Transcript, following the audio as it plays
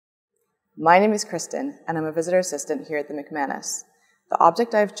My name is Kristen, and I'm a visitor assistant here at the McManus. The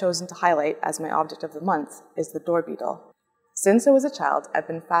object I have chosen to highlight as my object of the month is the Dor Beetle. Since I was a child, I've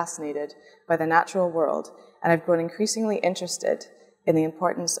been fascinated by the natural world, and I've grown increasingly interested in the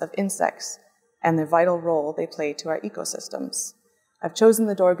importance of insects and the vital role they play to our ecosystems. I've chosen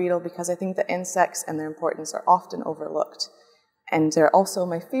the Dor Beetle because I think that insects and their importance are often overlooked, and they're also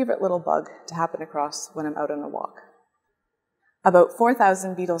my favorite little bug to happen across when I'm out on a walk. About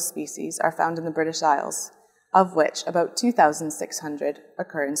 4,000 beetle species are found in the British Isles, of which about 2,600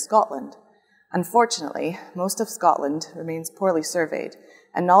 occur in Scotland. Unfortunately, most of Scotland remains poorly surveyed,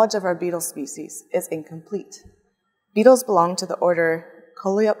 and knowledge of our beetle species is incomplete. Beetles belong to the order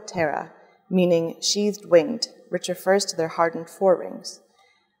Coleoptera, meaning sheathed-winged, which refers to their hardened forewings.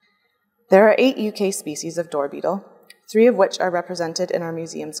 There are 8 UK species of Dor Beetle, 3 of which are represented in our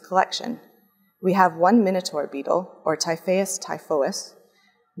museum's collection. We have 1 minotaur beetle, or Typhaeus typhoeus,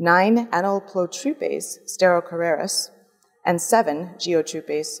 9 Anoplotrupes sterocarrarus, and 7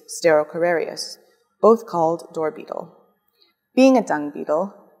 Geotrupes sterocarrarius, both called Dor Beetle. Being a dung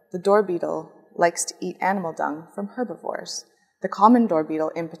beetle, the Dor Beetle likes to eat animal dung from herbivores. The common Dor Beetle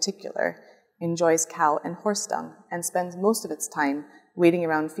in particular enjoys cow and horse dung and spends most of its time waiting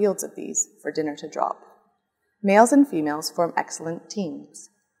around fields of these for dinner to drop. Males and females form excellent teams.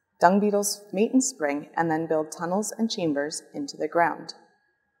 Dung beetles mate in spring and then build tunnels and chambers into the ground.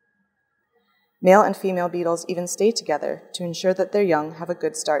 Male and female beetles even stay together to ensure that their young have a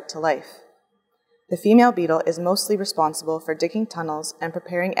good start to life. The female beetle is mostly responsible for digging tunnels and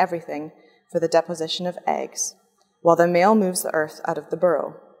preparing everything for the deposition of eggs, while the male moves the earth out of the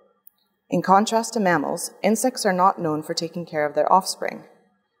burrow. In contrast to mammals, insects are not known for taking care of their offspring.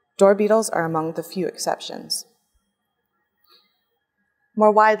 Dor beetles are among the few exceptions.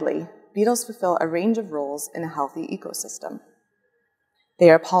 More widely, beetles fulfill a range of roles in a healthy ecosystem. They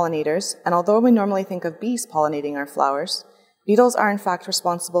are pollinators, and although we normally think of bees pollinating our flowers, beetles are in fact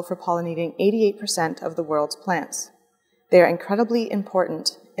responsible for pollinating 88% of the world's plants. They are incredibly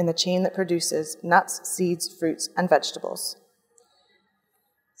important in the chain that produces nuts, seeds, fruits, and vegetables.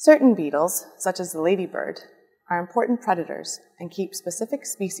 Certain beetles, such as the ladybird, are important predators and keep specific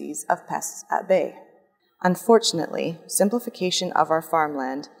species of pests at bay. Unfortunately, simplification of our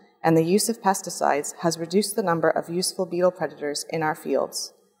farmland and the use of pesticides has reduced the number of useful beetle predators in our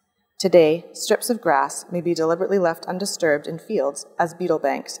fields. Today, strips of grass may be deliberately left undisturbed in fields as beetle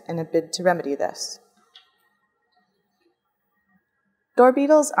banks in a bid to remedy this. Dor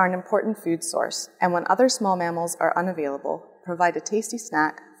beetles are an important food source, and when other small mammals are unavailable, provide a tasty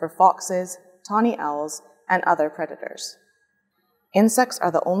snack for foxes, tawny owls, and other predators. Insects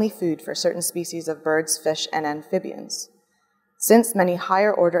are the only food for certain species of birds, fish, and amphibians. Since many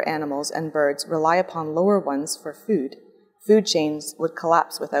higher-order animals and birds rely upon lower ones for food, food chains would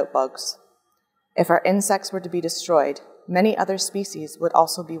collapse without bugs. If our insects were to be destroyed, many other species would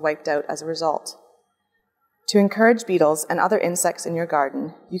also be wiped out as a result. To encourage beetles and other insects in your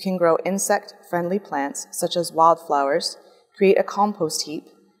garden, you can grow insect-friendly plants such as wildflowers, create a compost heap,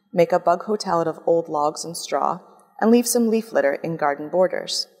 make a bug hotel out of old logs and straw, and leave some leaf litter in garden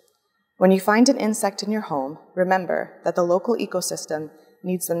borders. When you find an insect in your home, remember that the local ecosystem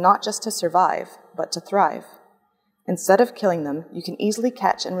needs them not just to survive, but to thrive. Instead of killing them, you can easily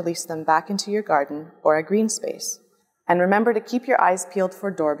catch and release them back into your garden or a green space. And remember to keep your eyes peeled for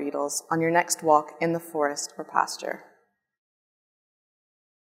Dor beetles on your next walk in the forest or pasture.